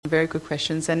very good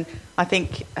questions. And I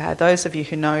think those of you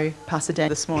who know Pastor Dan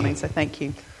this morning, so thank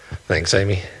you. Thanks,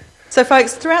 Amy. So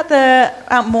folks, throughout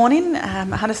the morning,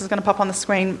 Hannes is going to pop on the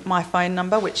screen my phone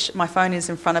number, which my phone is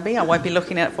in front of me. I won't be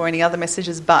looking at it for any other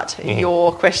messages but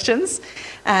your questions.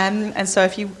 And so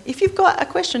if you've got a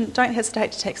question, don't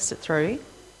hesitate to text it through.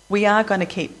 We are going to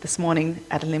keep this morning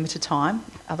at a limited time.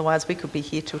 Otherwise, we could be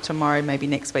here till tomorrow, maybe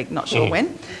next week, not sure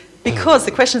when. Because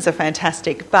the questions are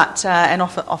fantastic, but and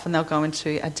often they'll go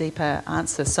into a deeper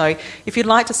answer. So if you'd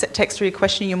like to text through your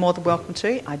question, you're more than welcome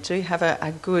to. I do have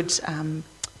a good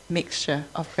mixture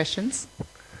of questions.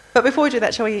 But before we do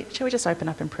that, shall we just open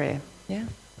up in prayer? Yeah.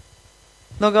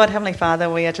 Lord God, Heavenly Father,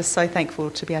 we are just so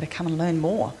thankful to be able to come and learn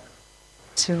more,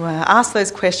 to ask those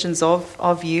questions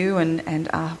of you and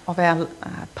of our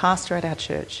pastor at our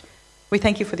church. We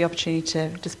thank you for the opportunity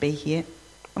to just be here.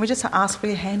 And we just ask for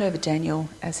your hand over Daniel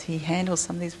as he handles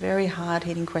some of these very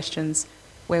hard-hitting questions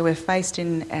where we're faced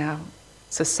in our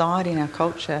society and our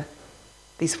culture,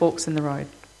 these forks in the road.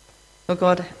 Lord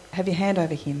God, have your hand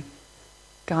over him,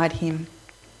 guide him,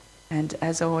 and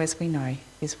as always we know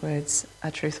his words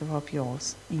are truthful of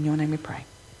yours. In your name we pray.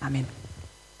 Amen.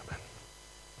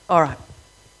 All right.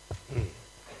 Do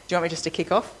you want me just to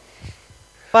kick off?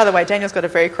 By the way, Daniel's got a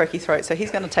very croaky throat, so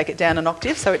he's going to take it down an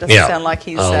octave so it doesn't sound like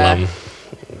he's... I'll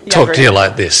talk to you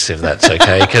like this, if that's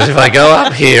okay, because if I go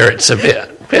up here, it's a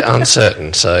bit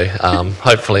uncertain, so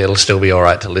hopefully it'll still be all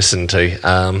right to listen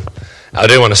to. I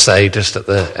do want to say just at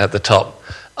the top,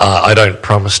 I don't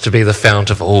promise to be the fount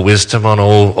of all wisdom on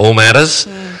all matters,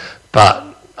 but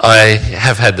I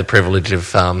have had the privilege of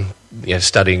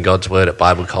studying God's Word at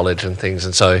Bible college and things,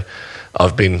 and so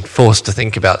I've been forced to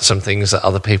think about some things that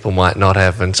other people might not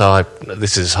have, and so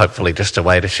this is hopefully just a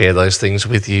way to share those things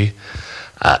with you.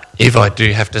 If I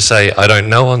do have to say I don't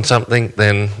know on something,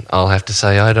 then I'll have to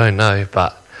say I don't know,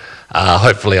 but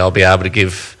hopefully I'll be able to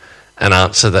give an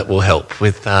answer that will help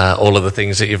with all of the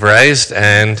things that you've raised.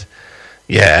 And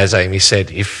yeah, as Amy said,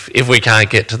 if we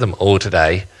can't get to them all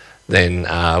today, then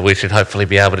we should hopefully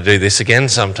be able to do this again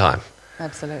sometime.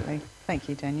 Absolutely. Thank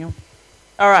you, Daniel.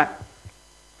 All right.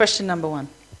 Question number 1.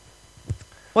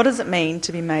 What does it mean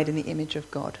to be made in the image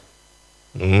of God?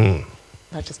 I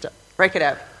just break it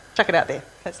out. Chuck it out there.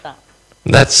 Let's start.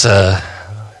 That's a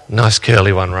nice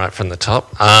curly one right from the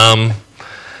top.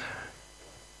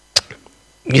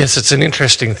 Yes, it's an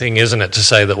interesting thing, isn't it, to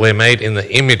say that we're made in the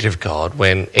image of God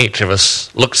when each of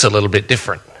us looks a little bit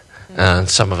different, and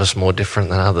some of us more different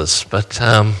than others. But,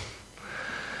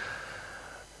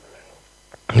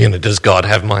 does God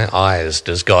have my eyes?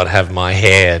 Does God have my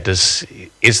hair?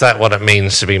 Is that what it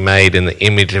means to be made in the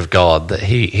image of God, that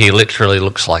he literally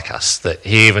looks like us, that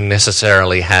he even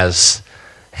necessarily has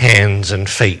hands and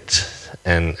feet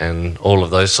and all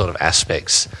of those sort of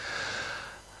aspects?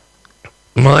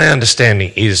 My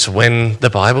understanding is when the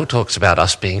Bible talks about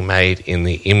us being made in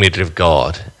the image of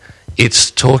God,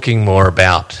 it's talking more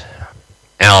about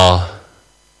our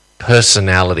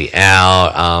personality,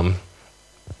 our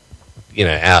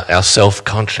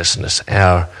self-consciousness,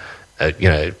 our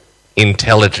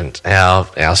intelligence,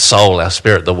 our soul, our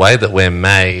spirit. The way that we're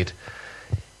made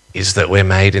is that we're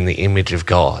made in the image of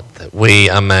God, that we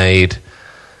are made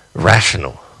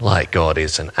rational like God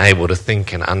is and able to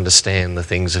think and understand the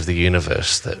things of the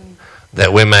universe,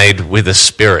 that we're made with a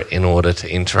spirit in order to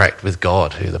interact with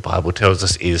God, who the Bible tells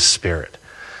us is spirit,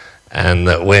 and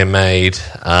that we're made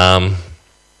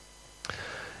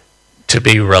to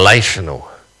be relational,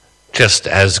 just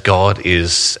as God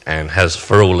is and has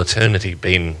for all eternity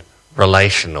been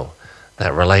relational,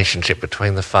 that relationship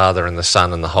between the Father and the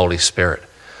Son and the Holy Spirit.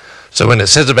 So when it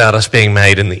says about us being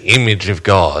made in the image of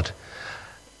God,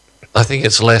 I think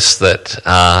it's less that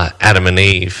Adam and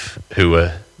Eve, who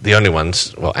were the only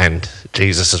ones, and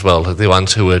Jesus as well, the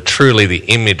ones who were truly the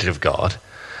image of God.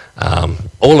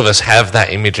 All of us have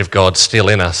that image of God still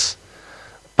in us,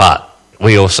 but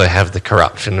we also have the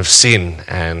corruption of sin,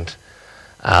 and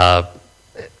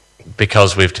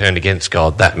because we've turned against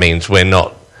God, that means we're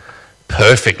not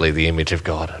perfectly the image of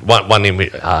God. One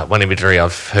imagery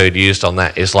I've heard used on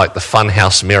that is like the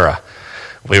funhouse mirror.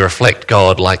 We reflect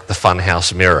God like the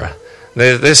funhouse mirror.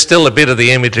 There's still a bit of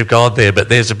the image of God there, but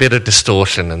there's a bit of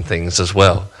distortion and things as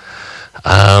well.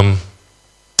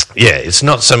 It's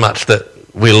not so much that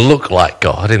we look like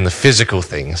God in the physical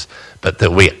things, but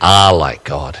that we are like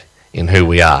God in who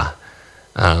we are.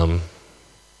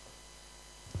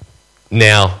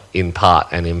 Now in part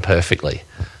and imperfectly,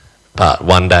 but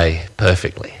one day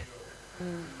perfectly.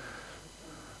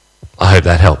 I hope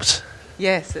that helps.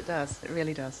 Yes, it does. It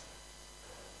really does.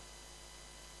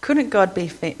 Couldn't God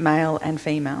be male and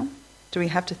female? Do we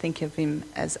have to think of him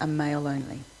as a male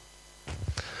only?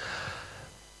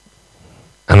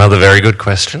 another very good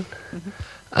question.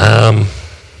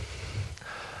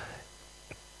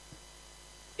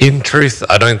 In truth,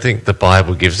 I don't think the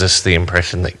Bible gives us the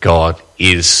impression that God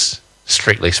is,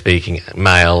 strictly speaking,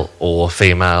 male or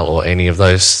female or any of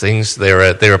those things. There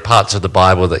are parts of the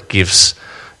Bible that gives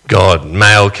God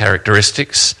male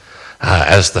characteristics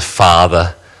as the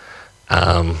Father.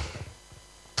 There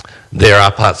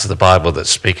are parts of the Bible that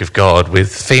speak of God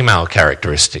with female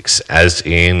characteristics, as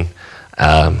in,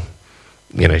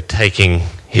 taking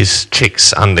his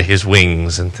chicks under his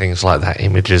wings and things like that,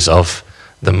 images of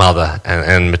the mother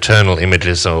and maternal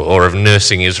images, or of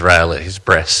nursing Israel at his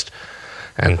breast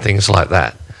and things like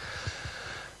that.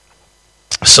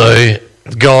 So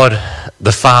God,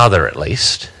 the Father at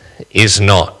least, is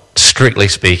not, strictly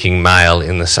speaking, male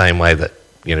in the same way that,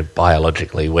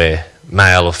 biologically we're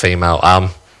male or female.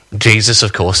 Jesus,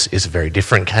 of course, is a very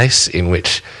different case in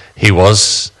which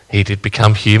he did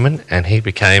become human, and he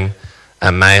became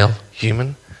a male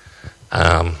human.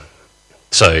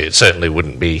 So it certainly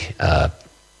wouldn't be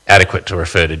adequate to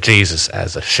refer to Jesus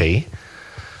as a she.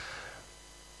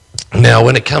 Now,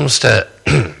 when it comes to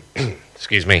when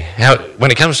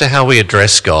it comes to how we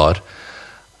address God,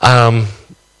 I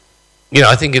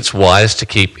think it's wise to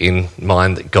keep in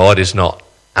mind that God is not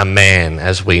a man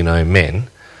as we know men,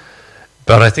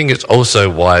 but I think it's also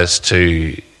wise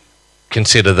to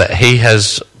consider that he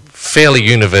has fairly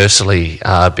universally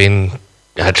been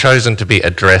chosen to be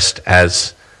addressed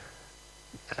as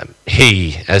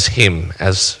him,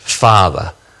 as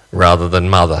father, rather than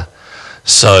mother.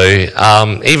 So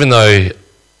even though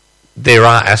there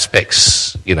are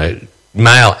aspects,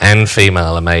 male and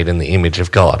female are made in the image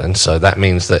of God, and so that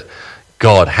means that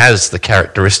God has the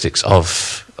characteristics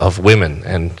of women,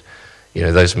 and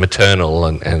those maternal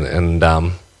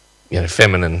and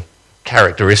feminine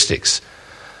characteristics.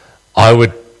 I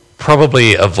would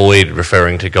probably avoid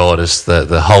referring to God as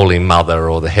the Holy Mother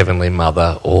or the Heavenly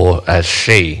Mother or as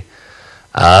she,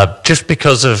 just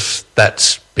because of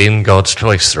that's been God's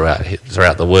choice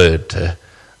throughout the Word to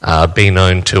be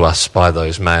known to us by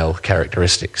those male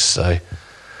characteristics. So,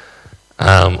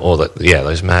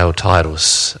 those male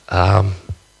titles. I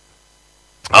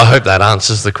hope that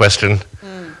answers the question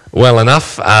well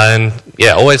enough. And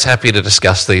always happy to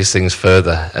discuss these things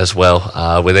further as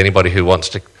well with anybody who wants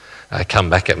to come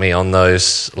back at me on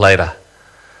those later.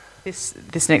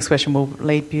 This next question will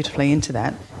lead beautifully into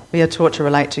that. We are taught to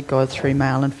relate to God through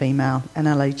male and female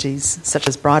analogies, such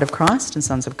as bride of Christ and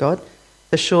sons of God.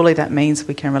 So surely that means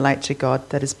we can relate to God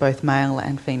that is both male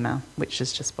and female, which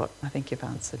is just what I think you've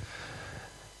answered.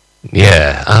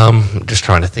 Yeah, just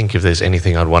trying to think if there's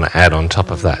anything I'd want to add on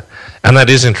top of that. And that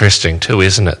is interesting too,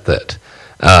 isn't it, that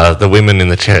the women in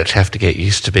the church have to get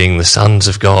used to being the sons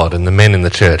of God, and the men in the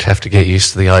church have to get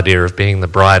used to the idea of being the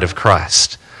bride of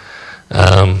Christ.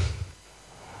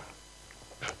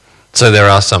 So there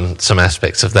are some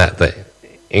aspects of that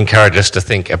encourage us to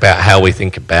think about how we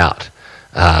think about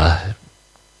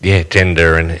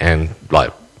gender and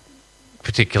like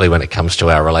particularly when it comes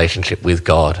to our relationship with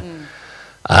God.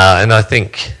 And I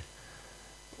think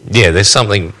there's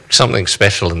something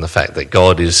special in the fact that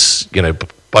God is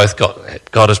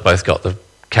God has both got the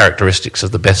characteristics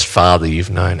of the best father you've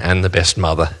known and the best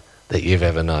mother that you've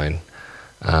ever known,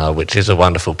 which is a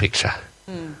wonderful picture.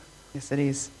 Yes, it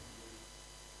is.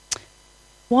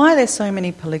 Why are there so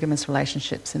many polygamous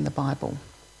relationships in the Bible?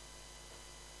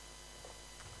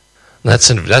 That's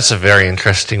a very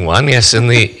interesting one. Yes, in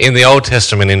the Old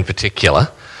Testament in particular,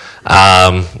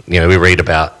 we read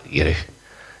about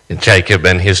Jacob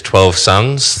and his 12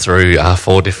 sons through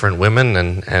 4 different women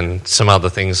and some other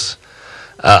things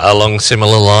along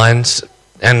similar lines.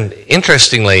 And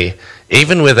interestingly,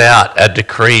 even without a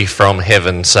decree from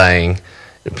heaven saying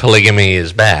polygamy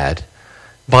is bad,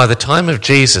 by the time of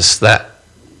Jesus, that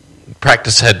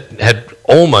practice had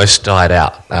almost died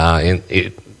out.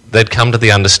 They'd come to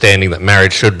the understanding that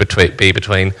marriage should be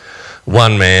between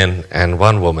one man and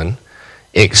one woman,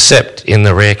 except in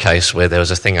the rare case where there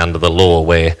was a thing under the law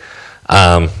where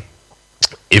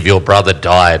if your brother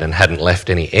died and hadn't left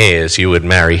any heirs, you would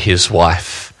marry his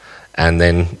wife, and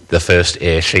then the first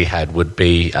heir she had would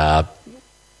be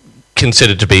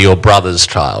considered to be your brother's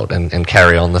child and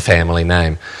carry on the family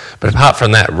name. But apart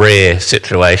from that rare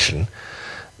situation,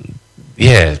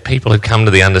 people had come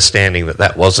to the understanding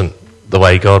that wasn't the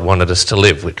way God wanted us to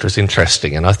live, which was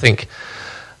interesting. And I think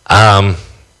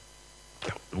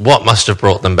what must have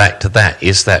brought them back to that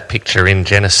is that picture in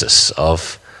Genesis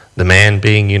of the man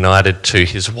being united to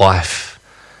his wife,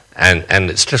 and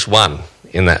it's just one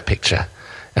in that picture.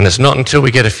 And it's not until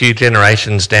we get a few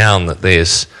generations down that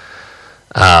there's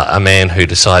a man who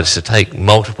decides to take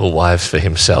multiple wives for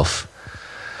himself.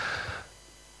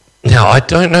 Now, I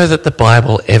don't know that the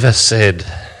Bible ever said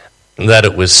that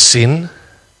it was sin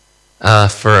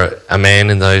for a man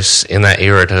in that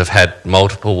era to have had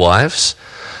multiple wives.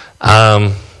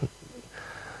 I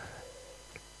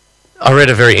read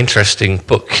a very interesting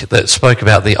book that spoke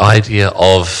about the idea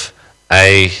of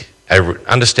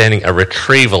understanding a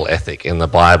retrieval ethic in the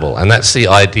Bible, and that's the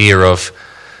idea of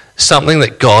something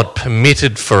that God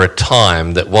permitted for a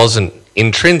time that wasn't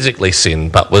intrinsically sin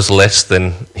but was less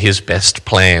than his best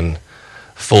plan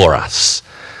for us.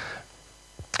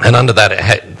 And under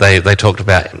that they talked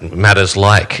about matters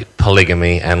like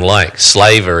polygamy and like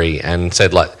slavery, and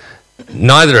said like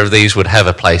neither of these would have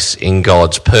a place in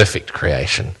God's perfect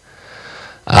creation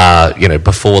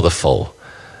before the fall.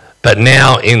 But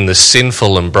now in the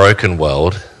sinful and broken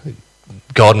world,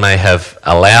 God may have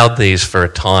allowed these for a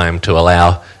time to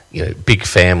allow big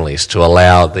families, to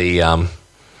allow the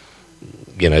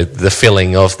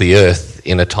filling of the earth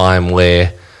in a time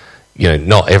where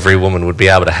not every woman would be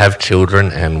able to have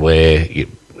children, and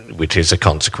which is a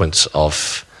consequence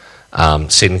of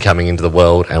sin coming into the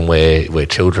world, and where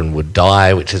children would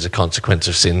die, which is a consequence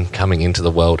of sin coming into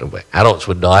the world, and where adults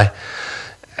would die.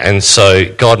 And so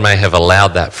God may have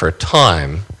allowed that for a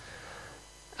time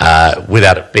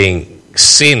without it being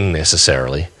sin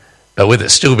necessarily, but with it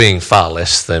still being far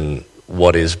less than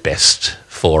what is best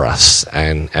for us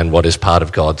and what is part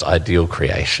of God's ideal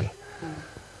creation.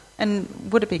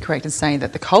 And would it be correct in saying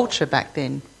that the culture back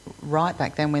then,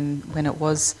 when it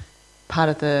was part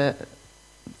of the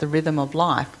rhythm of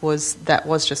life, was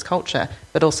just culture,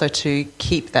 but also to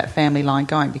keep that family line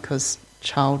going, because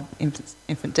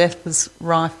infant death was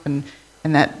rife, and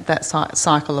that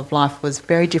cycle of life was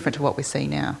very different to what we see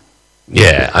now.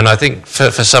 Yeah, and I think for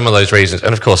some of those reasons,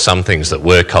 and of course some things that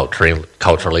were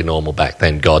culturally normal back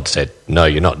then, God said, no,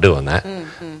 you're not doing that.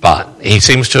 Mm-hmm. But he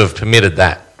seems to have permitted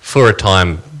that for a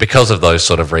time because of those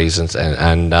sort of reasons.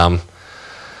 And I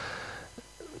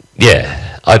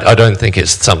don't think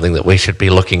it's something that we should be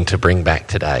looking to bring back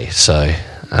today. So,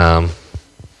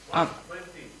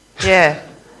 yeah.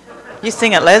 You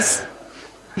sing it, Les.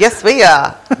 Yes, we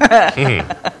are.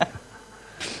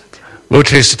 We'll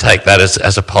choose to take that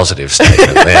as a positive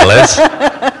statement there, Les.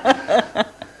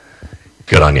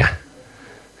 Good on you.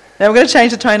 Now we're going to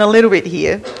change the tone a little bit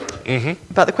here.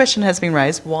 Mm-hmm. But the question has been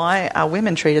raised, why are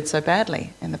women treated so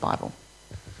badly in the Bible?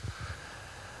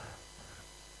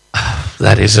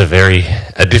 That is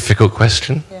a difficult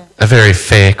question, a very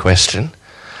fair question.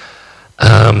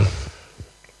 I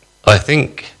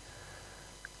think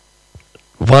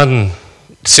one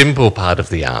simple part of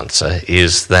the answer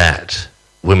is that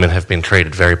women have been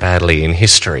treated very badly in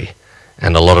history,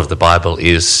 and a lot of the Bible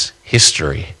is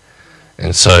history.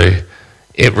 And so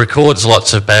it records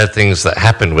lots of bad things that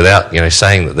happened without,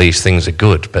 saying that these things are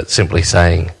good, but simply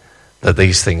saying that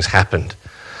these things happened.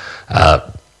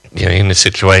 In a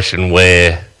situation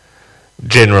where,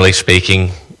 generally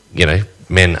speaking,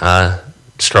 men are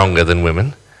stronger than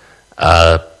women.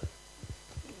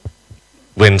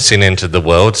 When sin entered the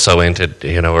world, so entered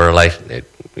a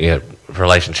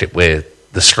relationship where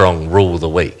the strong rule the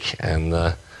weak, and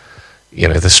the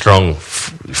strong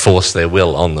force their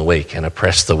will on the weak and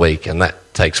oppress the weak, and that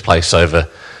takes place over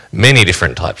many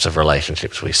different types of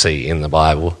relationships we see in the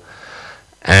Bible,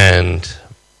 and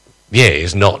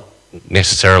is not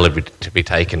necessarily to be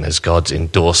taken as God's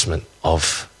endorsement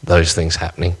of those things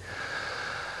happening.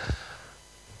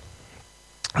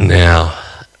 Now,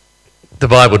 the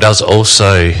Bible does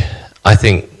also, I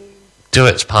think, do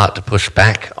its part to push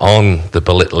back on the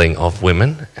belittling of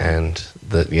women and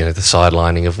the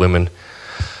sidelining of women.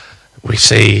 We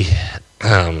see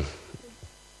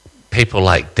people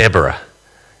like Deborah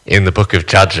in the book of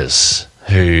Judges,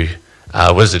 who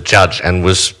was a judge and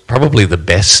was probably the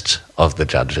best of the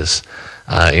judges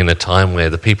in a time where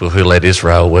the people who led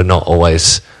Israel were not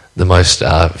always the most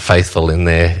faithful in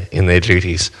their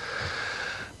duties.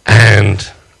 And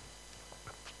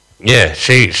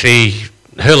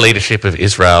her leadership of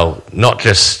Israel, not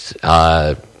just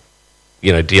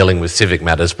dealing with civic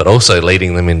matters, but also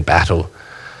leading them in battle,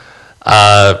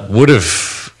 would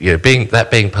have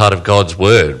being part of God's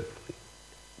word,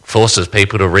 forces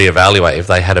people to reevaluate if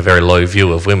they had a very low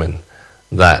view of women,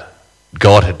 that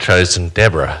God had chosen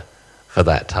Deborah for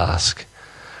that task.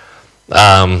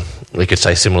 We could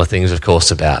say similar things, of course,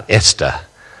 about Esther.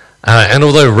 And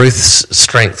although Ruth's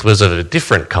strength was of a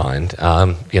different kind,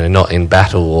 not in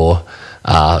battle or,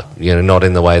 not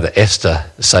in the way that Esther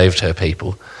saved her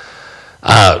people,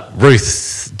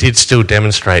 Ruth did still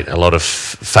demonstrate a lot of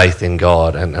faith in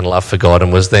God and love for God,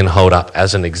 and was then held up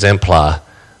as an exemplar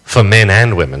for men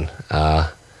and women,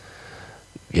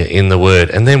 in the Word.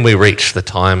 And then we reach the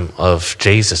time of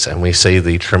Jesus and we see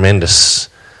the tremendous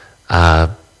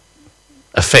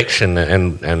affection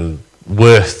and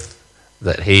worth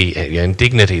that he, and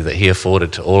dignity that he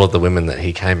afforded to all of the women that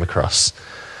he came across.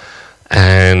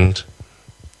 And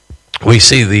we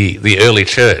see the early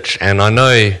church, and I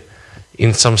know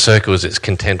in some circles it's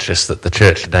contentious that the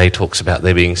church today talks about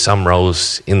there being some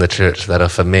roles in the church that are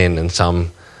for men and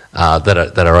some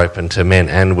that are open to men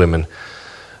and women.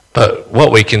 But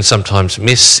what we can sometimes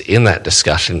miss in that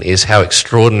discussion is how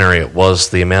extraordinary it was,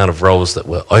 the amount of roles that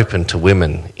were open to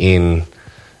women in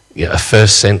a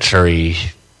first century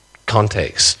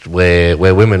context where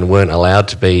women weren't allowed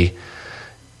to be,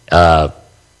 they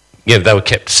were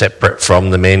kept separate from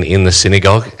the men in the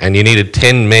synagogue, and you needed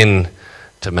 10 men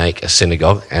to make a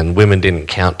synagogue, and women didn't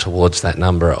count towards that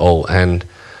number at all. And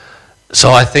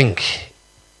so I think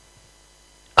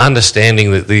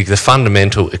understanding that the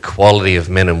fundamental equality of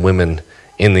men and women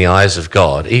in the eyes of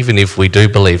God, even if we do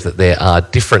believe that there are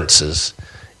differences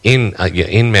in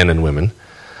men and women,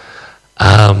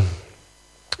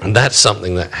 and that's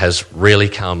something that has really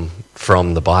come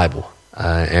from the Bible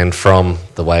and from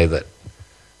the way that,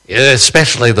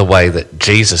 especially the way that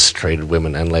Jesus treated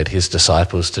women and led his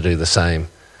disciples to do the same.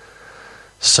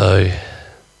 So,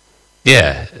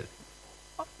 yeah,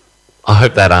 I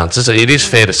hope that answers it. It is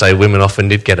fair to say women often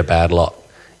did get a bad lot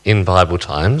in Bible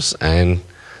times, and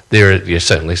there are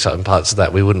certainly certain parts of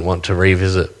that we wouldn't want to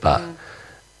revisit, but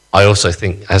I also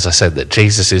think, as I said, that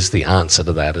Jesus is the answer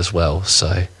to that as well.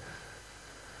 So,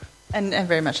 and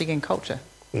very much, again, culture.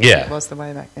 Yeah. It was the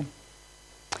way back then.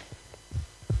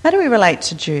 How do we relate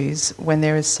to Jews when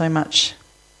there is so much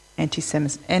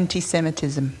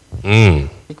anti-Semitism?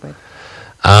 Big word.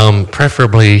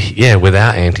 Preferably,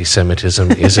 without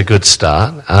anti-Semitism is a good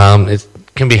start. It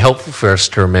can be helpful for us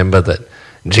to remember that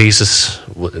Jesus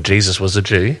was a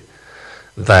Jew,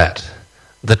 that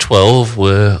the 12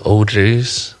 were all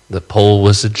Jews, that Paul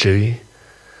was a Jew.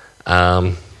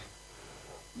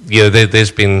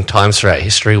 There's been times throughout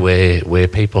history where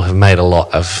people have made a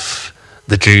lot of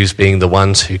the Jews being the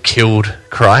ones who killed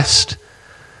Christ,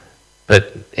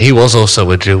 but he was also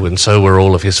a Jew, and so were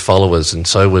all of his followers, and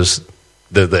so was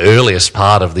the earliest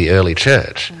part of the early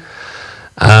church.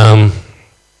 And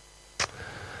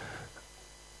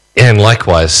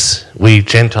likewise, we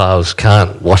Gentiles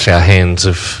can't wash our hands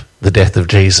of the death of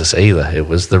Jesus either. It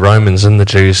was the Romans and the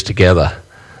Jews together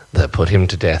that put him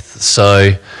to death.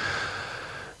 So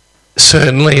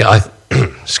certainly, I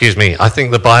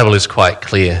think the Bible is quite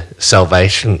clear.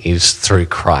 Salvation is through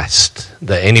Christ.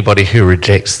 That anybody who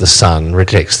rejects the Son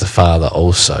rejects the Father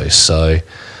also. So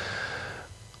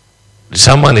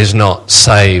someone is not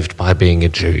saved by being a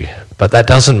Jew, but that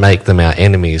doesn't make them our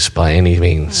enemies by any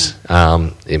means.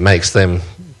 It makes them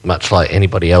much like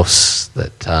anybody else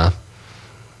that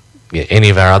any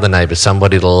of our other neighbours,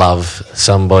 somebody to love,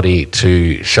 somebody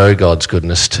to show God's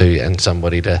goodness to, and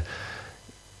somebody to,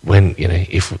 when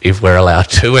if we're allowed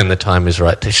to and the time is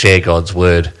right, to share God's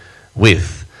word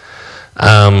with.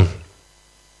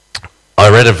 I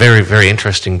read a very, very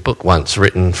interesting book once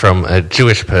written from a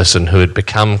Jewish person who had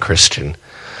become Christian,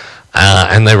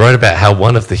 and they wrote about how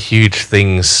one of the huge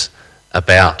things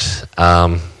about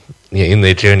in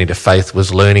their journey to faith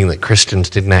was learning that Christians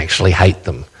didn't actually hate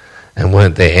them and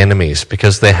weren't their enemies,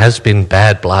 because there has been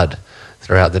bad blood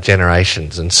throughout the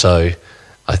generations. And so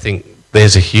I think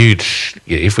there's a huge,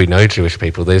 if we know Jewish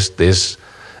people, there's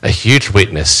a huge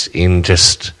witness in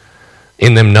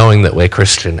them knowing that we're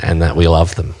Christian and that we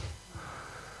love them.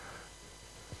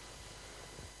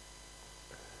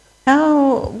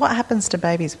 What happens to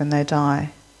babies when they die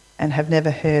and have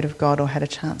never heard of God or had a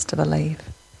chance to believe?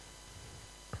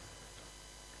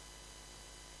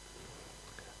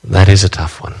 That is a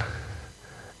tough one.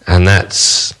 And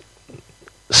that's,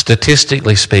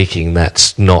 statistically speaking,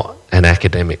 that's not an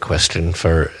academic question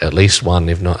for at least one,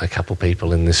 if not a couple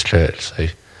people in this church. So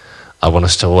I want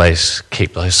us to always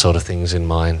keep those sort of things in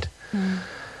mind.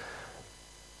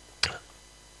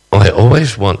 I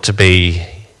always want to be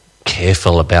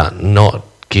careful about not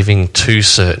giving too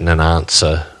certain an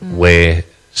answer where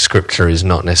Scripture is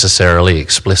not necessarily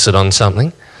explicit on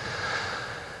something.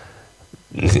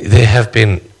 There have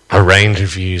been a range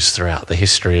of views throughout the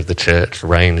history of the church,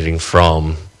 ranging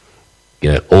from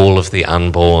all of the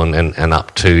unborn and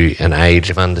up to an age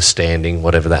of understanding,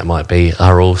 whatever that might be,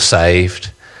 are all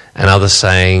saved. And others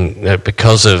saying,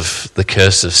 because of the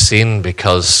curse of sin,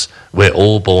 because we're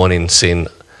all born in sin,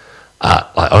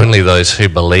 only those who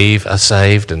believe are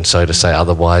saved, and so to say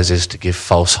otherwise is to give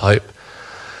false hope.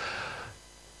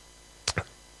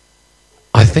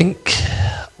 I think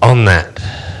on that,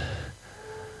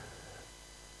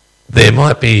 there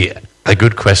might be a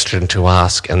good question to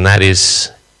ask, and that is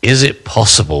it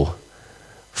possible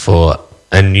for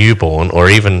a newborn or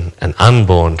even an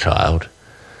unborn child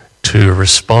to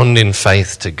respond in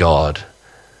faith to God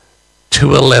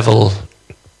to a level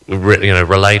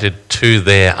related to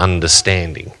their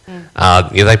understanding?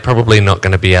 They're probably not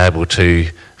going to be able to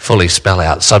fully spell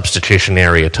out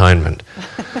substitutionary atonement.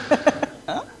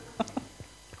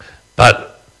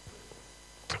 But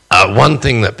one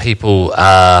thing that people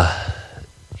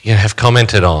have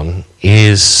commented on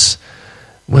is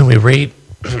when we read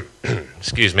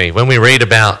when we read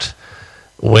about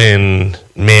when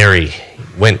Mary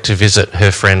went to visit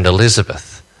her friend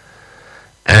Elizabeth,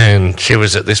 and she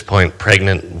was at this point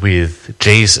pregnant with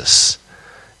Jesus,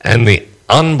 and the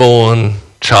unborn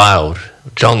child,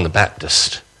 John the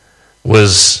Baptist,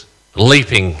 was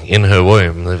leaping in her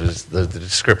womb. There was the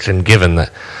description given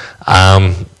that.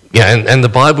 And the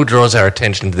Bible draws our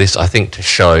attention to this, I think, to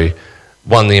show,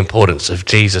 one, the importance of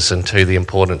Jesus, and two, the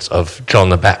importance of John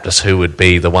the Baptist, who would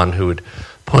be the one who would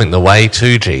point the way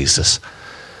to Jesus.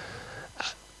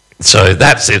 So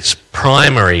that's its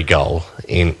primary goal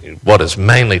in what it's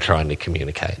mainly trying to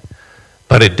communicate.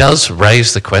 But it does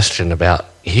raise the question about,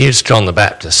 here's John the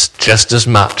Baptist, just as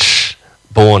much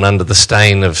born under the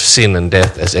stain of sin and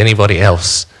death as anybody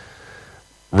else,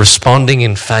 responding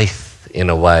in faith in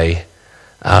a way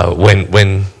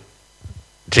when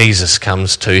Jesus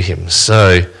comes to him.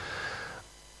 So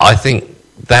I think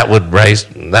that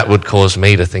would cause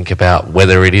me to think about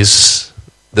whether it is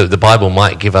the Bible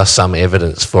might give us some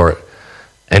evidence for it,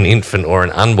 an infant or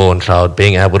an unborn child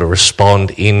being able to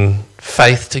respond in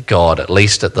faith to God, at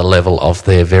least at the level of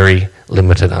their very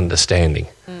limited understanding.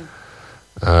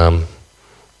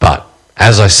 But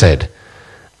as I said,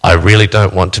 I really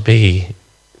don't want to be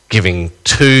giving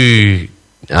too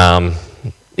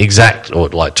exact or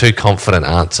too confident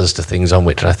answers to things on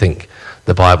which I think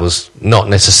the Bible's not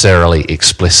necessarily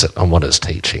explicit on what it's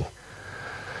teaching.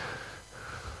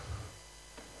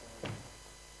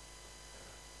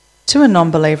 To a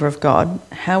non-believer of God,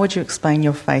 how would you explain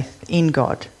your faith in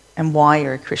God and why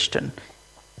you're a Christian?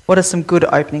 What are some good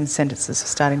opening sentences for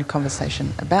starting a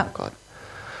conversation about God?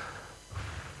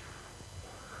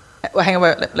 Well, hang on,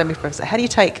 let me preface it. How do you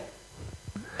take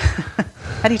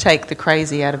the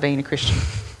crazy out of being a Christian?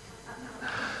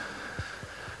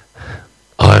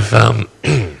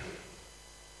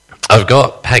 I've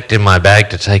got packed in my bag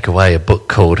to take away a book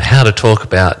called How to Talk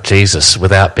About Jesus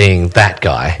Without Being That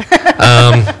Guy.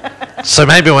 So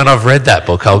maybe when I've read that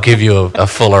book, I'll give you a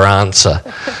fuller answer.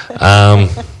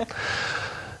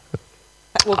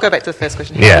 We'll go back to the first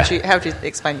question. How would you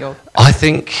explain your... I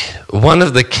think one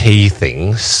of the key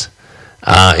things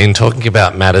in talking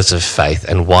about matters of faith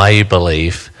and why you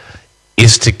believe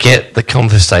is to get the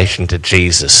conversation to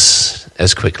Jesus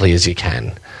as quickly as you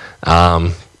can.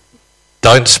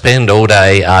 Don't spend all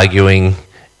day arguing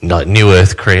like New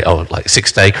Earth or like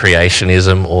 6-day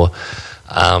creationism or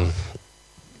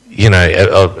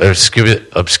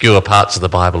obscure parts of the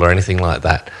Bible or anything like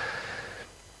that.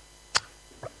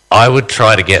 I would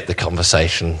try to get the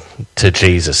conversation to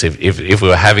Jesus. If we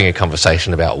were having a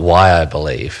conversation about why I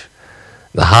believe,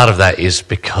 the heart of that is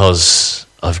because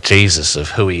of Jesus, of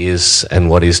who he is and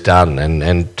what he's done,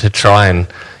 and to try and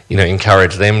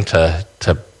encourage them to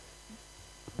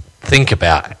think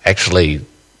about actually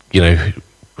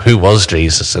who was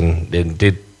Jesus and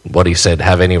did what he said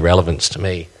have any relevance to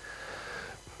me.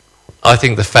 I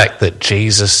think the fact that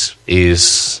Jesus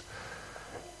is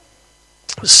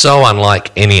so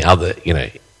unlike any other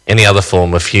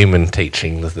form of human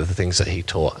teaching, the things that he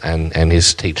taught, and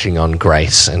his teaching on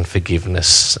grace and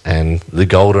forgiveness and the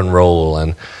golden rule,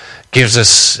 and gives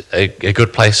us a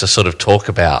good place to sort of talk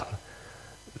about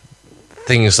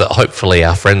things that hopefully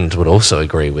our friends would also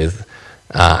agree with,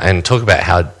 and talk about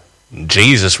how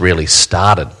Jesus really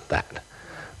started that.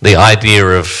 The idea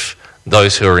of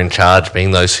those who are in charge being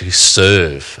those who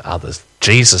serve others.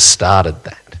 Jesus started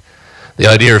that. The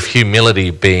idea of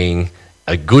humility being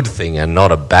a good thing and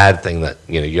not a bad thing that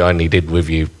you only did if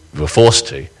you were forced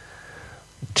to.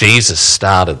 Jesus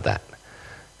started that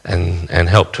and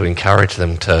helped to encourage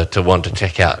them to want to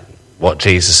check out what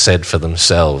Jesus said for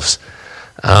themselves.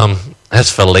 As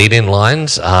for lead-in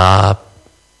lines,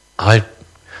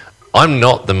 I'm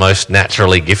not the most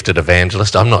naturally gifted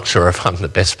evangelist. I'm not sure if I'm the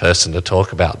best person to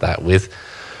talk about that with.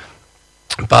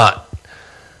 But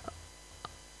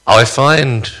I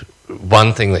find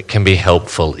one thing that can be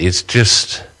helpful is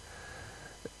just,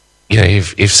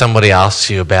 if somebody asks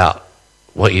you about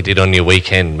what you did on your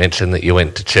weekend, mention that you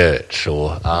went to church,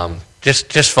 or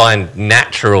just find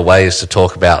natural ways to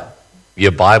talk about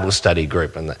your Bible study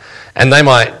group, and they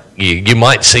might you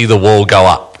might see the wall go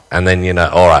up and then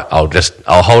all right,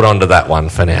 I'll hold on to that one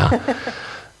for now.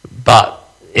 But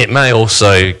it may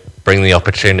also bring the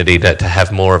opportunity to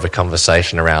have more of a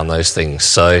conversation around those things.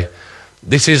 So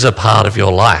this is a part of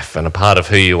your life and a part of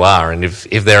who you are, and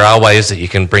if there are ways that you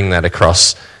can bring that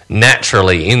across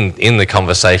naturally in the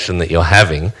conversation that you're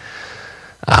having,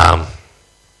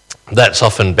 that's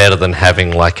often better than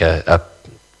having like a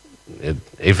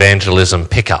evangelism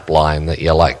pickup line that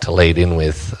you like to lead in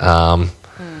with. I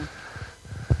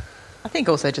think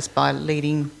also just by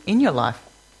leading in your life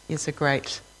is a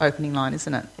great opening line,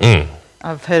 isn't it?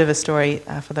 I've heard of a story,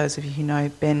 for those of you who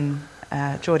know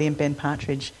Geordie and Ben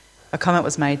Partridge. A comment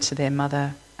was made to their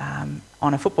mother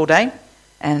on a football day,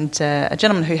 and a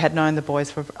gentleman who had known the boys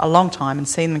for a long time and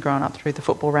seen them growing up through the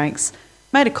football ranks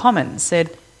made a comment and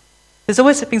said, "There's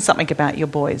always been something about your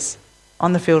boys,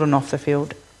 on the field and off the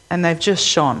field, and they've just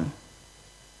shone.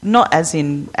 Not as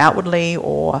in outwardly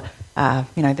or,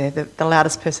 they're the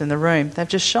loudest person in the room. They've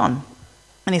just shone."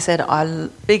 And he said, "I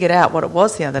figured out what it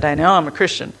was the other day. Now I'm a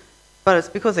Christian, but it's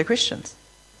because they're Christians."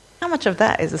 How much of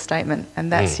that is a statement?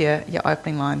 And that's your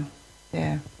opening line.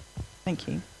 Yeah, thank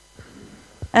you.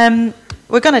 I'm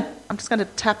just going to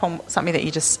tap on something that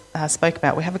you just spoke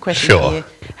about. We have a question here.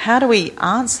 How do we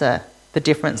answer the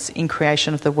difference in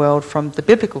creation of the world from the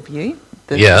biblical view,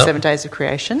 the 7 days of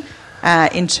creation,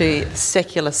 into the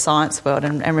secular science world?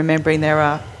 And remembering there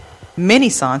are many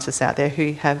scientists out there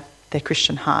who have their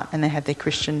Christian heart and they have their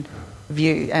Christian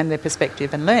view and their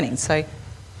perspective and learning. So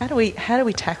how do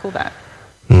we tackle that?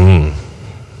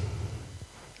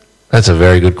 That's a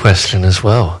very good question as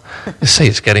well. You see,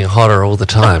 it's getting hotter all the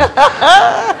time.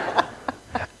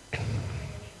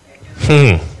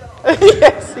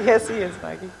 Yes, he is,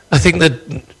 Maggie. I think that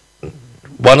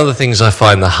one of the things I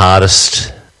find the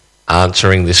hardest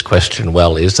answering this question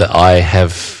well is that I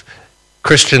have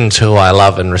Christians who I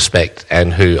love and respect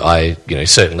and who I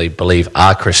certainly believe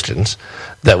are Christians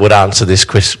that would answer this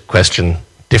question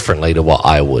differently to what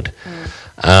I would.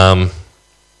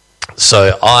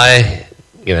 So I,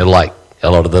 like a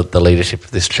lot of the leadership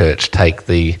of this church, take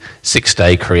the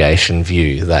 6-day creation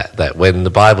view that when the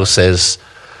Bible says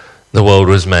the world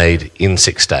was made in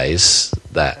 6 days,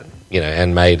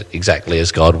 and made exactly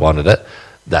as God wanted it,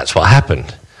 that's what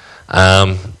happened.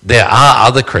 There are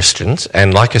other Christians,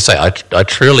 and like I say, I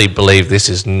truly believe this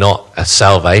is not a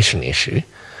salvation issue.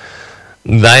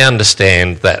 They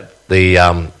understand that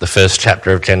the first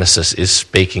chapter of Genesis is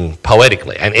speaking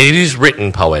poetically, and it is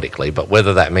written poetically, but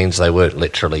whether that means they weren't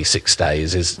literally 6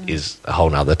 days is a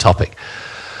whole other topic.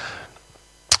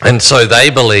 And so they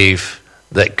believe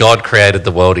that God created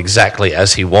the world exactly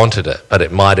as he wanted it, but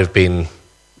it might have been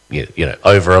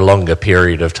over a longer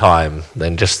period of time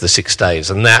than just the 6 days.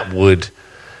 And that would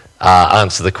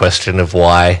answer the question of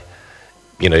why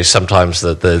sometimes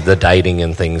the dating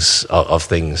and things of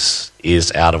things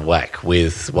is out of whack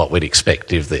with what we'd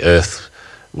expect if the earth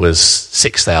was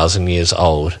 6,000 years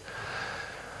old.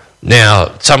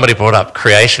 Now, somebody brought up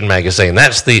Creation magazine.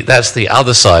 That's the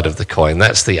other side of the coin.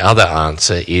 That's the other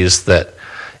answer, is that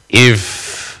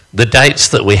if the dates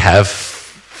that we have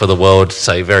for the world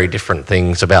say very different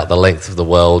things about the length of the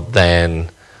world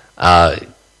than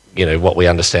what we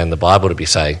understand the Bible to be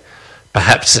saying,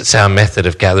 perhaps it's our method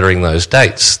of gathering those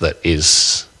dates that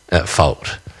is at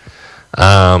fault.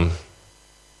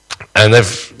 And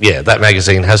that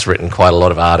magazine has written quite a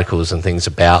lot of articles and things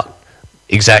about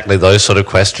exactly those sort of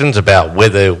questions, about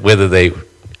whether there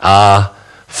are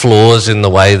flaws in the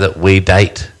way that we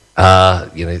date,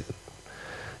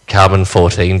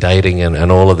 carbon-14 dating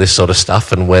and all of this sort of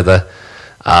stuff, and whether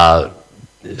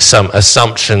some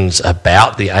assumptions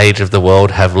about the age of the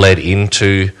world have led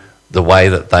into the way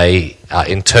that they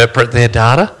interpret their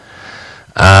data.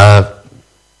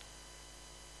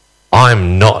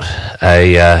 I'm not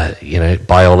a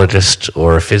biologist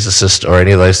or a physicist or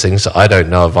any of those things. I don't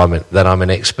know if I'm an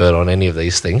expert on any of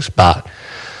these things, but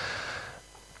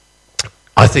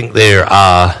I think there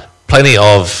are plenty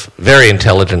of very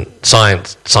intelligent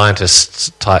scientists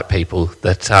type people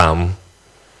that are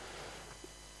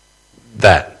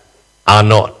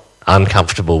not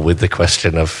uncomfortable with the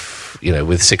question of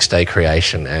with 6-day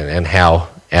creation and how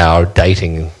our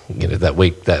dating that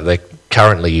they're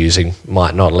currently using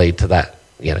might not lead to that,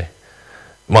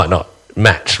 might not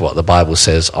match what the Bible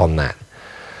says on that.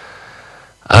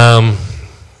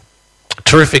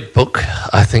 Terrific book,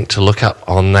 I think, to look up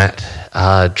on that.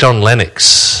 John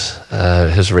Lennox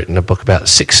has written a book about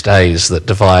 6 days that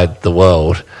divide the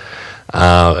world,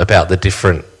 about the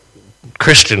different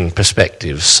Christian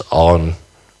perspectives on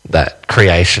that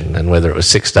creation and whether it was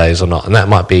 6 days or not. And that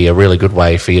might be a really good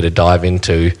way for you to dive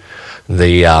into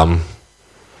the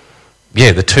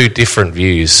two different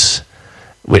views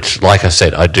which, like I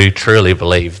said, I do truly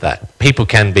believe that people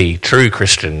can be true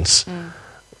Christians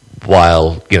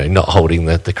while, not holding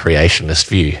the creationist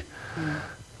view.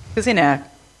 Because in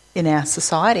our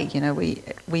society,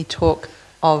 we talk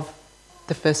of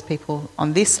the first people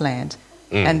on this land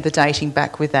and the dating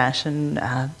back with that, and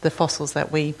the fossils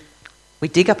that we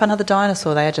dig up another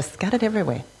dinosaur, they are just scattered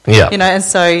everywhere. Yeah. And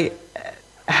so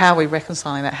how are we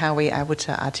reconciling that? How are we able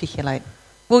to articulate?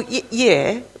 Well,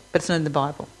 yeah, but it's not in the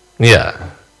Bible.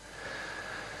 Yeah.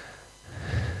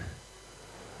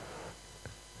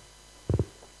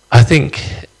 I think,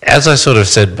 as I sort of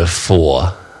said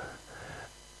before,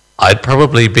 I'd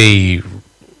probably be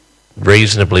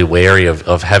reasonably wary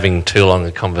of having too long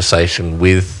a conversation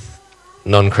with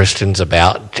non-Christians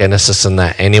about Genesis and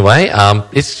that anyway.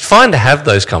 It's fine to have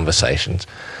those conversations,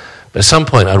 but at some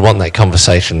point I'd want that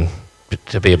conversation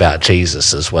to be about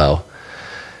Jesus as well.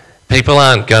 People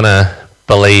aren't going to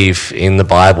believe in the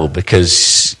Bible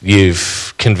because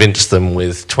you've convinced them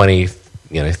with 20,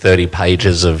 30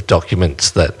 pages of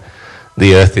documents that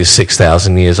the earth is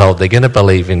 6,000 years old. They're going to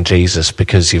believe in Jesus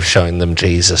because you've shown them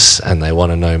Jesus and they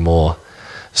want to know more.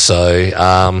 So,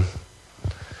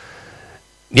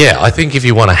 I think if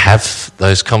you want to have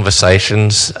those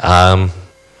conversations,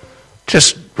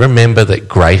 just remember that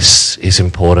grace is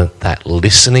important, that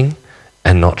listening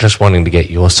and not just wanting to get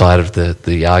your side of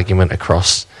the argument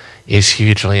across is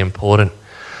hugely important.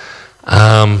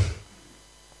 Don't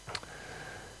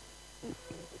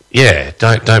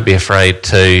be afraid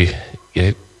to,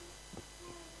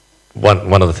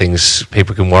 one of the things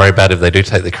people can worry about if they do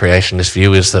take the creationist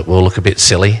view is that we'll look a bit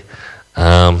silly.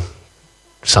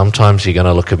 Sometimes you're going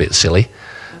to look a bit silly,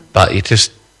 but you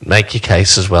just make your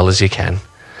case as well as you can.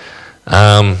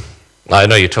 I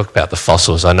know you talk about the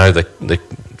fossils. I know the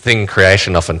thing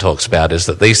creation often talks about is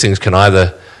that these things can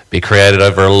either be created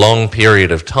over a long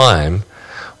period of time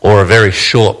or a very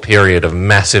short period of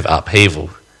massive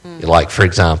upheaval, like, for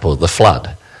example, the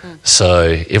flood. So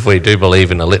if we do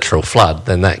believe in a literal flood,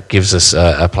 then that gives us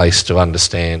a place to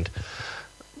understand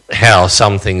how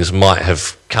some things might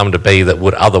have come to be that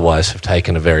would otherwise have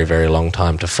taken a very, very long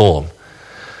time to form.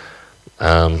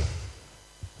 I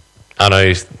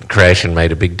know creation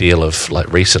made a big deal of,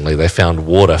 recently they found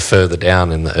water further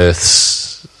down in the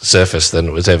Earth's surface than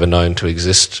it was ever known to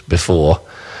exist before,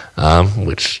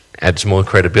 which adds more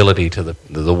credibility to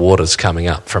the waters coming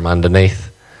up from underneath.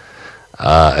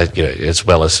 As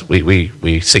well as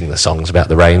we sing the songs about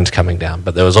the rains coming down,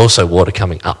 but there was also water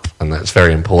coming up, and that's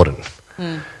very important.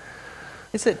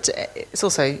 It's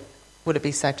also, would it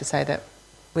be safe to say that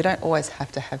we don't always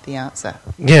have to have the answer?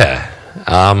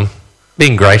 Yeah.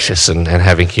 Being gracious and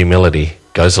having humility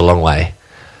goes a long way.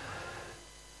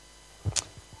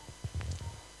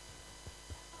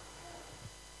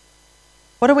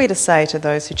 What are we to say to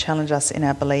those who challenge us in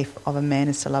our belief of a man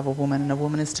is to love a woman and a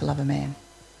woman is to love a man?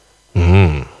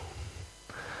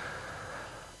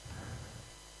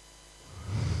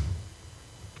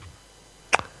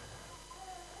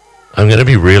 I'm going to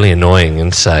be really annoying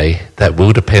and say that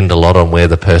will depend a lot on where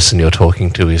the person you're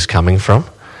talking to is coming from.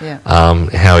 Yeah.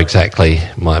 How exactly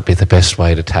might be the best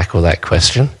way to tackle that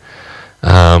question.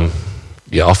 Often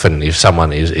if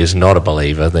someone is not a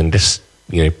believer, then just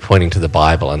pointing to the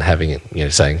Bible and having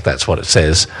it, saying that's what it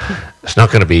says, it's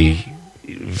not going to be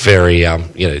very,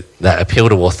 that appeal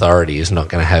to authority is not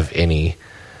going to have any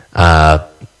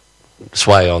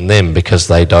sway on them because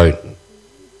they don't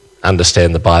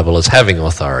understand the Bible as having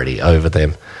authority over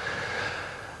them.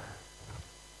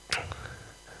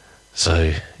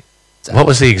 So what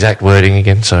was the exact wording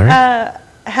again? Sorry.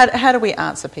 How do we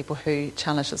answer people who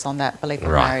challenge us on that belief in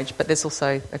marriage? But there's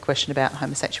also a question about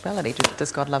homosexuality.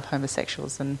 Does God love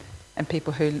homosexuals and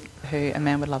people who a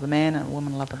man would love a man and a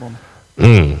woman would love a woman?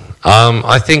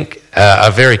 I think a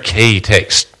very key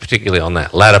text, particularly on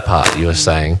that latter part you were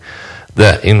saying,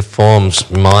 that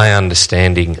informs my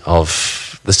understanding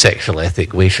of the sexual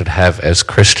ethic we should have as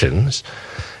Christians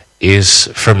is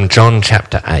from John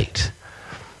chapter 8,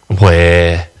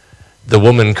 where the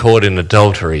woman caught in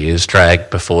adultery is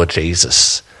dragged before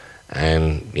Jesus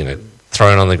and,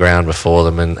 thrown on the ground before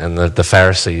them. And the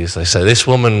Pharisees, they say, this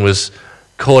woman was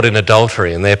caught in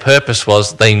adultery, and their purpose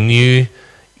was they knew,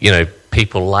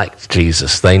 people liked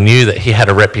Jesus. They knew that he had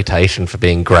a reputation for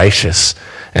being gracious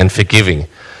and forgiving.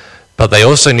 But they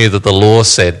also knew that the law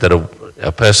said that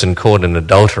a person caught in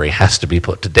adultery has to be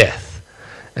put to death.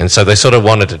 And so they sort of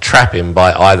wanted to trap him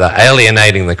by either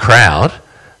alienating the crowd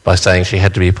by saying she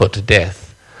had to be put to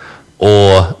death,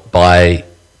 or by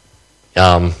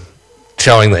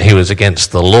showing that he was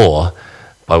against the law,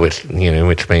 by which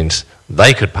means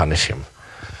they could punish him.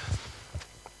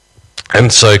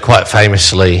 And so quite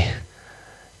famously,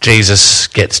 Jesus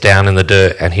gets down in the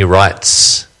dirt and he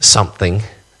writes something.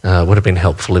 Would have been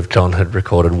helpful if John had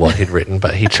recorded what he'd written,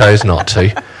 but he chose not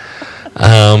to.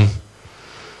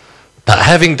 But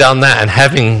having done that and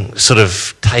having sort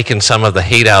of taken some of the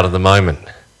heat out of the moment,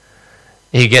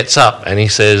 he gets up and he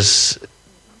says,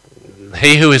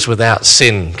 "He who is without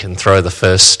sin can throw the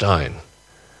first stone."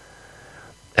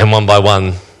 And one by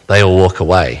one, they all walk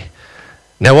away.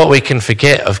 Now, what we can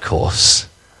forget, of course,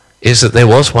 is that there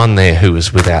was one there who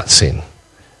was without sin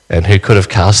and who could have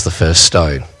cast the first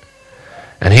stone.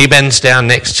 And he bends down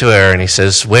next to her and he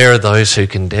says, "Where are those who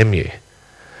condemn you?"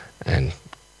 And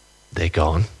they're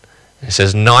gone. He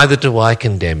says, "Neither do I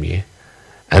condemn you."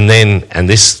 And then, and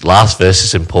this last verse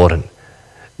is important,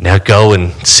 "Now go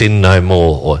and sin no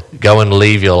more," or go and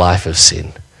leave your life of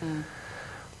sin.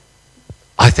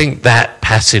 I think that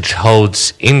passage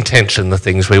holds in tension the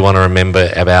things we want to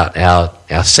remember about our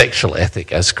sexual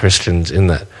ethic as Christians, in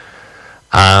that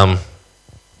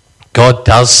God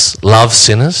does love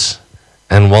sinners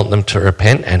and want them to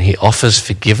repent, and he offers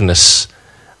forgiveness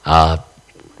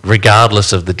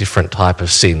regardless of the different type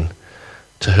of sin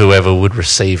to whoever would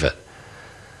receive it.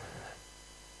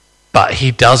 But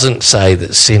he doesn't say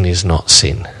that sin is not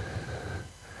sin.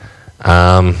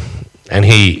 And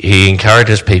he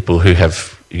encourages people who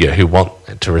have, who want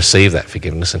to receive that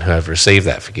forgiveness and who have received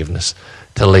that forgiveness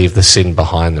to leave the sin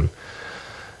behind them.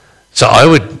 So I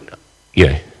would,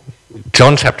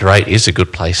 John chapter 8 is a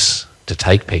good place to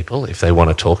take people if they want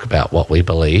to talk about what we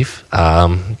believe,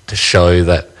 to show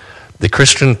that the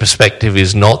Christian perspective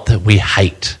is not that we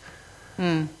hate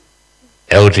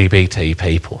LGBT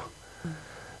people,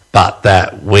 but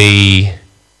that we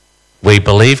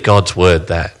believe God's word,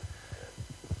 that,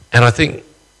 and I think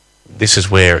this is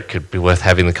where it could be worth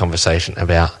having the conversation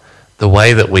about the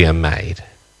way that we are made,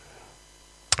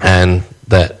 and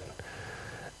that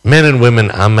men and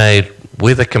women are made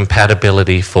with a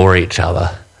compatibility for each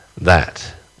other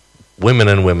that women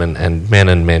and women and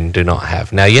men do not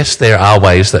have. Now, yes, there are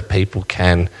ways that people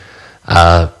can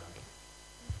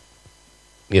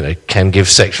can give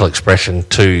sexual expression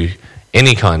to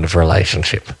any kind of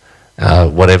relationship,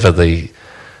 whatever the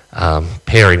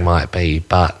pairing might be.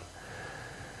 But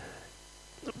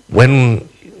when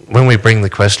we bring the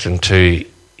question to,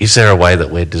 is there a way that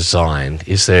we're designed?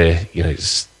 Is there,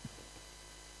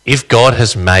 if God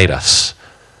has made us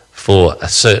for a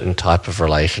certain type of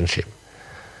relationship,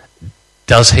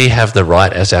 does he have the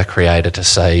right as our creator to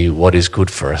say what is good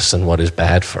for us and what is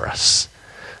bad for us?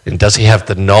 And does he have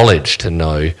the knowledge to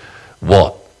know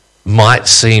what might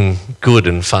seem good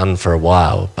and fun for a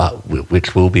while, but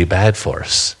which will be bad for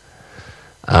us?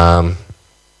 And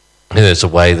there's a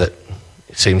way that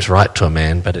it seems right to a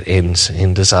man, but it ends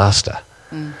in disaster.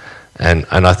 And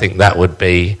I think that would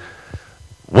be,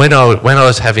 when I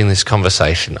was having this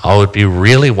conversation, I would be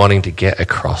really wanting to get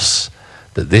across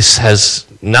that this has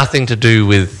nothing to do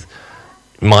with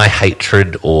my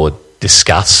hatred or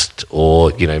disgust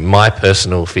or my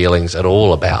personal feelings at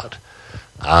all about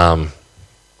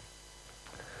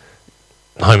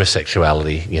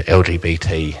homosexuality,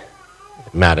 LGBT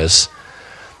matters,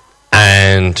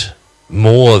 and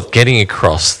more getting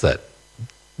across that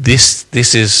this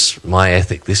is my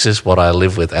ethic, this is what I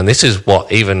live with, and this is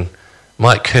what even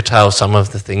might curtail some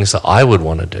of the things that I would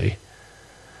want to do,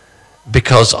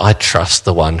 because I trust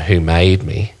the one who made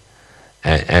me,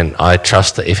 and I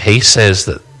trust that if he says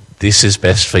that this is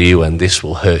best for you and this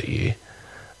will hurt you,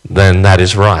 then that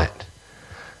is right.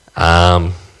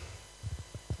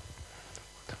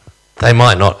 They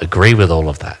might not agree with all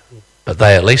of that, but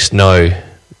they at least know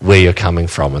where you're coming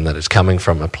from, and that it's coming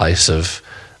from a place of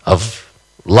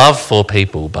love for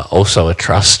people, but also a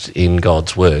trust in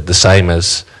God's word, the same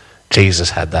as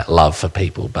Jesus had that love for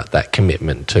people, but that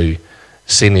commitment to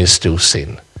sin is still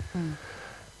sin.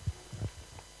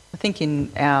 I think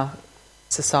in our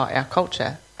society, our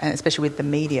culture, and especially with the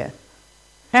media,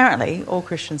 apparently all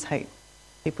Christians hate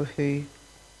people who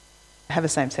have a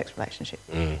same-sex relationship.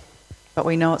 But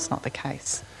we know it's not the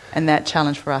case. And that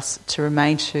challenge for us to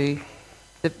remain to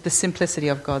the simplicity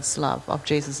of God's love, of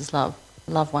Jesus'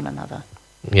 love one another.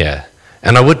 Yeah,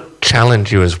 and I would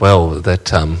challenge you as well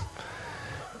that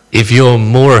if you're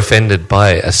more offended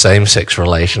by a same-sex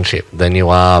relationship than you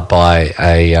are by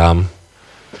a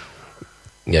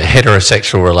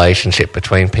heterosexual relationship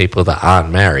between people that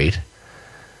aren't married,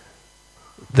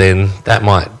 then that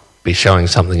might be showing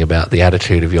something about the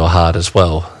attitude of your heart as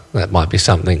well. That might be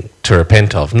something to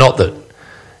repent of. Not that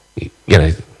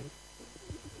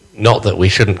we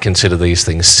shouldn't consider these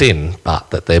things sin, but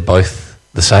that they're both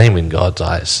the same in God's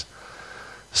eyes.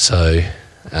 So,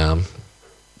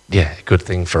 good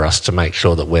thing for us to make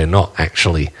sure that we're not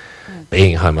actually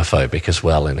being homophobic as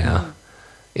well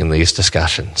in these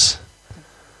discussions.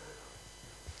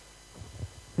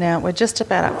 Now, we're just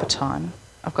about up for time.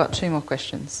 I've got 2 more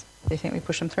questions. Do you think we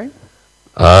push them through?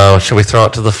 Oh, shall we throw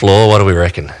it to the floor? What do we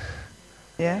reckon?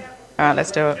 Yeah? All right,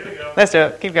 let's do it. Let's do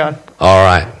it. Keep going. All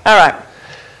right. All right.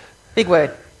 Big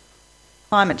word.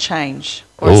 Climate change.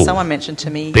 Or as someone mentioned to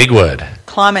me... Big word.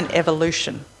 Climate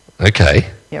evolution.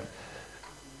 Okay. Yep.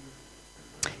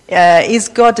 Is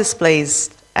God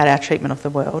displeased at our treatment of the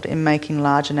world in making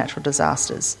larger natural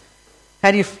disasters?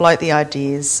 How do you float the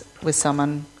ideas with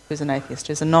someone who's an atheist,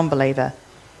 who's a non-believer,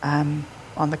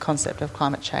 on the concept of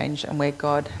climate change and where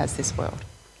God has this world?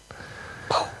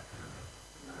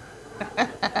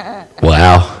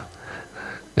 Wow.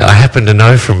 Now, I happen to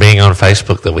know from being on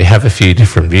Facebook that we have a few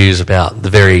different views about the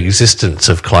very existence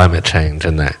of climate change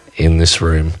and that in this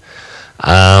room.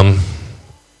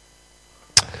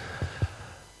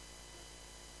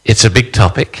 It's a big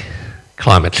topic,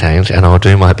 climate change, and I'll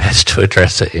do my best to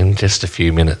address it in just a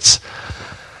few minutes.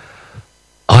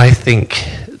 I think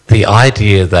the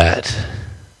idea that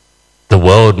the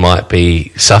world might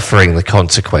be suffering the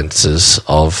consequences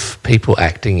of people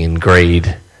acting in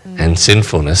greed and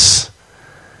sinfulness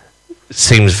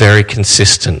seems very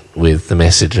consistent with the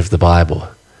message of the Bible.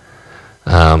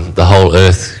 The whole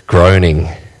earth groaning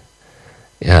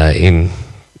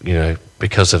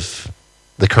because of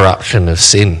the corruption of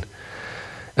sin.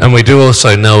 And we do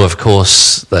also know, of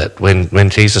course, that when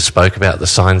Jesus spoke about the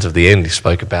signs of the end, he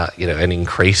spoke about an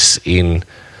increase in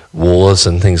wars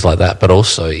and things like that, but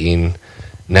also in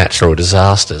natural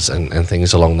disasters and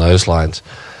things along those lines.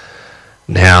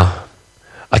 Now,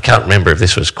 I can't remember if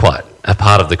this was quite a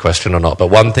part of the question or not, but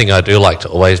one thing I do like to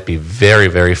always be very,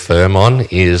 very firm on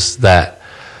is that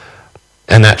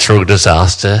a natural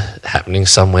disaster happening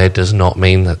somewhere does not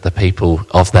mean that the people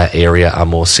of that area are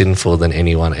more sinful than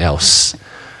anyone else.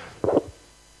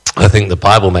 I think the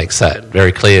Bible makes that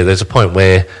very clear. There's a point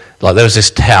where, there was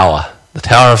this tower, the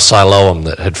Tower of Siloam,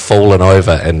 that had fallen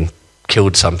over and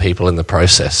killed some people in the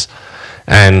process.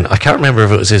 And I can't remember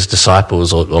if it was his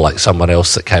disciples or someone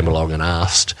else that came along and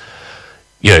asked,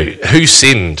 who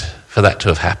sinned for that to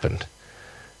have happened?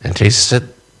 And Jesus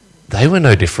said, they were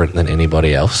no different than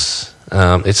anybody else.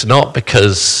 It's not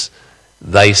because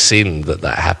they sinned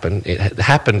that happened. It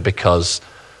happened because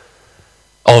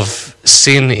of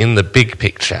sin in the big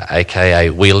picture, aka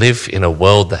we live in a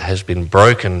world that has been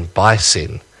broken by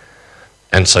sin.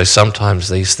 And so sometimes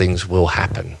these things will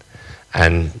happen.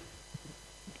 And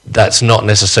that's not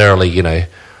necessarily,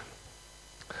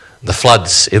 the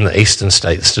floods in the eastern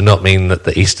states do not mean that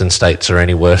the eastern states are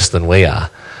any worse than we are,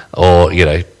 or,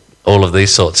 all of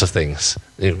these sorts of things.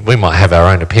 We might have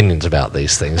our own opinions about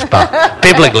these things, but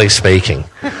biblically speaking.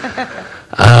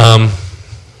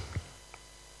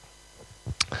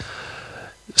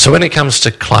 So when it comes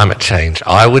to climate change,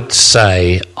 I would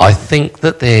say I think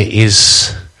that there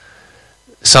is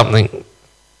something...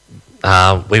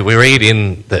 we read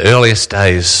in the earliest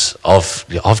days of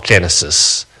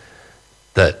Genesis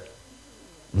that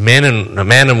a man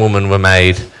and woman were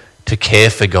made to care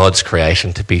for God's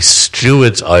creation, to be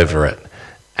stewards over it.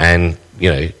 And,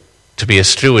 to be a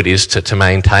steward is to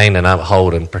maintain and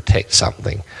uphold and protect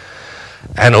something.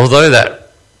 And although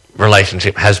that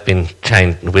relationship has been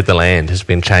changed with the land, has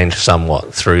been changed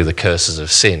somewhat through the curses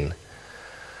of sin,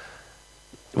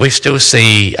 we still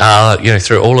see,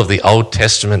 through all of the Old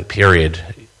Testament period,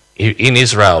 in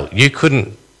Israel, you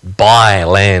couldn't buy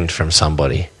land from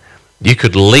somebody. You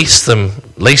could lease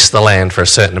the land for a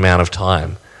certain amount of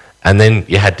time, and then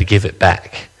you had to give it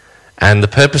back. And the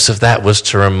purpose of that was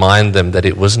to remind them that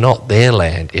it was not their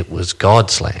land, it was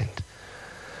God's land.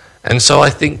 And so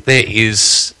I think there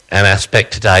is an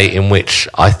aspect today in which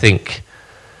I think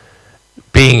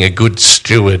being a good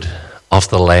steward of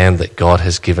the land that God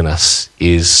has given us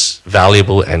is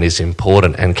valuable and is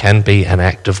important and can be an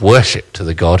act of worship to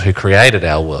the God who created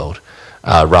our world,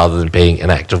 rather than being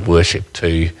an act of worship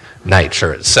to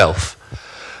nature itself,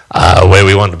 where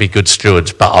we want to be good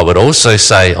stewards. But I would also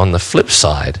say on the flip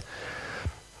side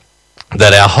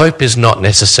that our hope is not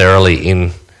necessarily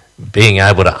in being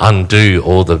able to undo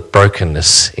all the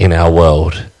brokenness in our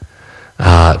world.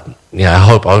 Our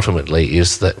hope ultimately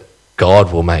is that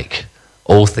God will make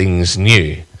all things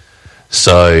new.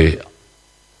 So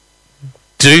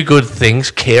do good things,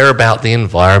 care about the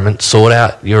environment, sort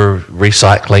out your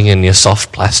recycling and your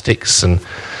soft plastics, and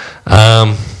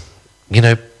buy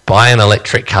an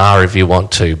electric car if you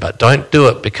want to, but don't do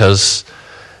it because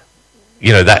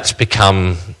that's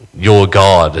become your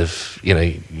God. If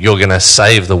you're going to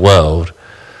save the world,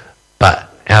 but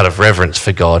out of reverence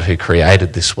for God who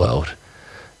created this world.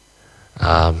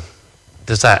 The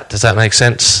Does that make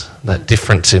sense? That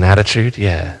difference in attitude?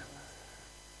 Yeah.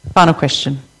 Final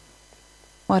question.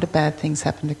 Why do bad things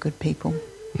happen to good people?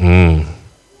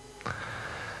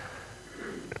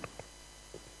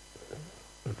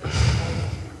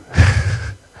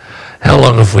 How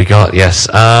long have we got? Yes.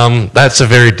 That's a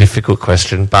very difficult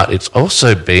question, but it's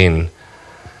also been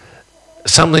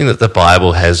something that the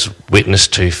Bible has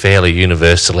witnessed to fairly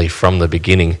universally from the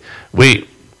beginning.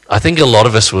 I think a lot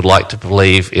of us would like to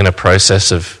believe in a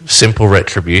process of simple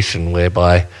retribution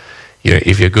whereby,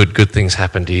 if you're good, good things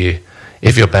happen to you.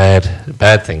 If you're bad,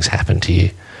 bad things happen to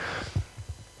you.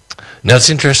 Now, it's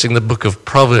interesting, the book of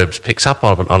Proverbs picks up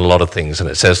on a lot of things, and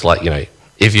it says,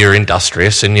 if you're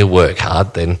industrious and you work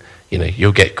hard, then,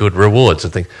 you'll get good rewards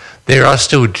and things. There are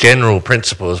still general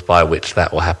principles by which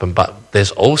that will happen, but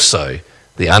there's also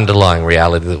the underlying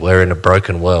reality that we're in a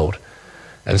broken world.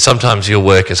 And sometimes you'll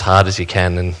work as hard as you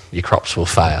can and your crops will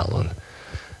fail. And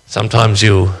sometimes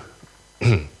you'll,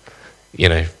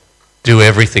 do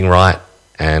everything right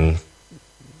and,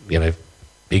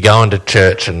 be going to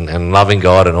church and loving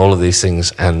God and all of these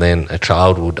things, and then a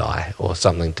child will die or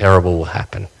something terrible will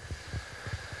happen.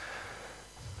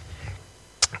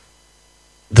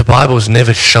 The Bible's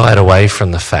never shied away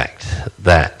from the fact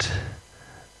that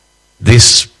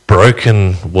this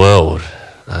broken world,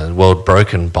 a world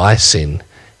broken by sin,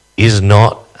 is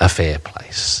not a fair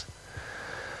place.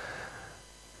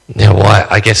 Now, why?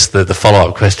 I guess the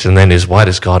follow-up question then is, why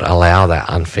does God allow that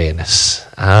unfairness?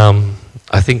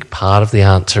 I think part of the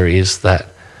answer is that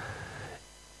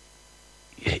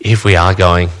if we are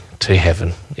going to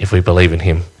heaven, if we believe in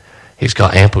him, he's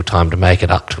got ample time to make it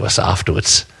up to us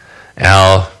afterwards.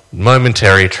 Our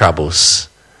momentary troubles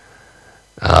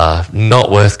are not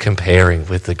worth comparing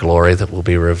with the glory that will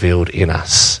be revealed in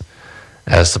us,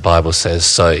 as the Bible says.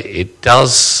 So it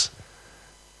does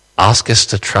ask us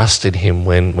to trust in him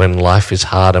when life is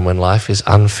hard and when life is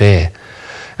unfair.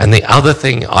 And the other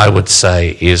thing I would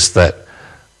say is that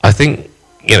I think,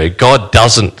 God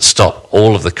doesn't stop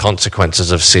all of the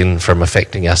consequences of sin from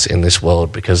affecting us in this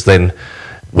world, because then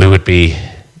we would be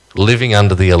living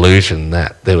under the illusion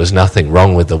that there was nothing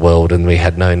wrong with the world and we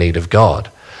had no need of God.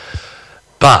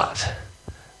 But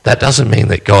that doesn't mean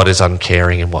that God is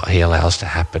uncaring in what he allows to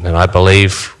happen. And I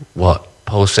believe what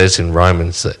Paul says in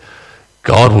Romans, that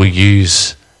God will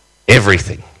use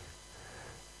everything,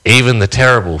 even the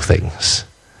terrible things,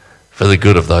 for the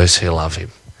good of those who love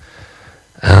him.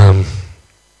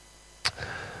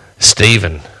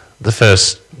 Stephen, the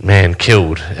first man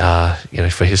killed,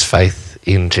 for his faith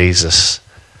in Jesus,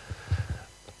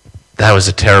 that was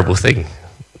a terrible thing,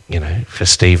 for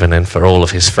Stephen and for all of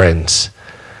his friends.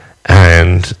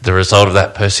 And the result of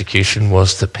that persecution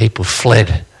was that people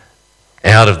fled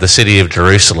out of the city of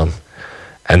Jerusalem.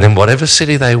 And then whatever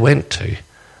city they went to,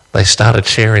 they started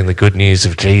sharing the good news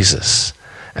of Jesus.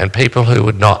 And people who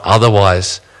would not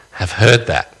otherwise have heard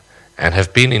that and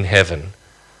have been in heaven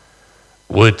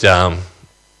would, heard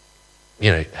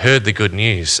the good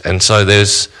news. And so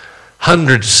there's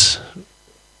hundreds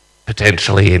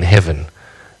potentially in heaven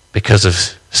because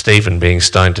of Stephen being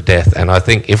stoned to death. And I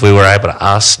think if we were able to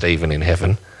ask Stephen in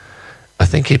heaven, I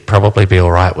think he'd probably be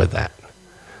all right with that.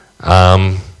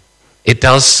 It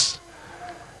does.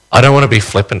 I don't want to be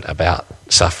flippant about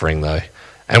suffering, though.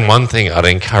 And one thing I'd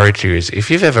encourage you is, if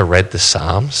you've ever read the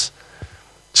Psalms,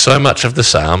 so much of the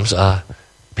Psalms are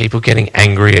people getting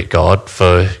angry at God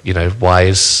for, why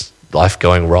is life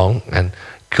going wrong? And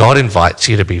God invites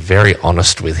you to be very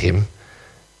honest with him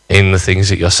in the things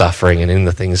that you're suffering and in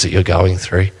the things that you're going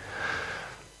through.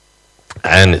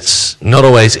 And it's not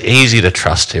always easy to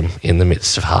trust him in the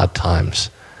midst of hard times.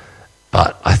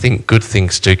 But I think good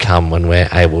things do come when we're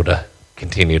able to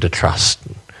continue to trust.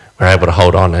 We're able to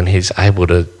hold on, and he's able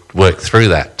to work through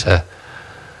that to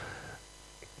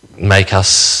make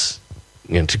us,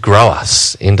 to grow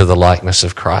us into the likeness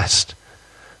of Christ.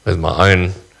 With my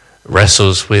own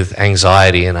wrestles with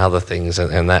anxiety and other things,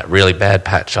 and that really bad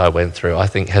patch I went through, I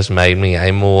think has made me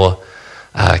a more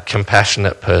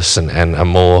compassionate person and a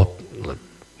more,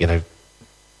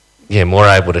 more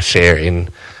able to share in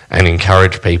and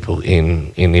encourage people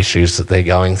in issues that they're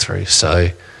going through. So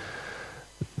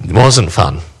it wasn't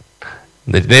fun.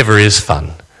 It never is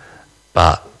fun.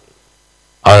 But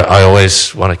I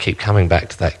always want to keep coming back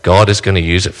to that. God is going to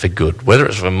use it for good, whether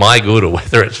it's for my good or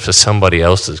whether it's for somebody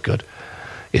else's good.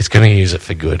 It's going to use it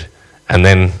for good. And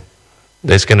then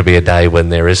there's going to be a day when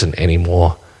there isn't any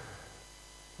more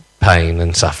pain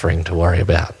and suffering to worry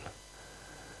about.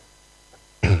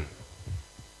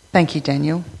 Thank you,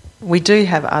 Daniel. We do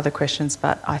have other questions,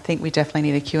 but I think we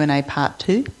definitely need a Q&A part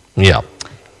 2. Yeah.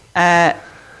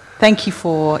 Thank you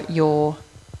for your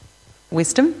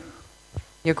wisdom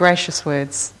your gracious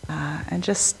words, and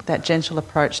just that gentle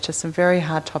approach to some very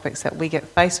hard topics that we get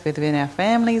faced with within our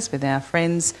families, with our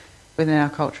friends, within our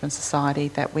culture and society,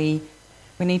 that we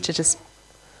need to just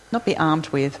not be armed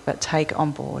with, but take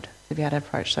on board to be able to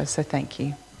approach those. So thank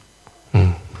you.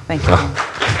 Thank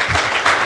you.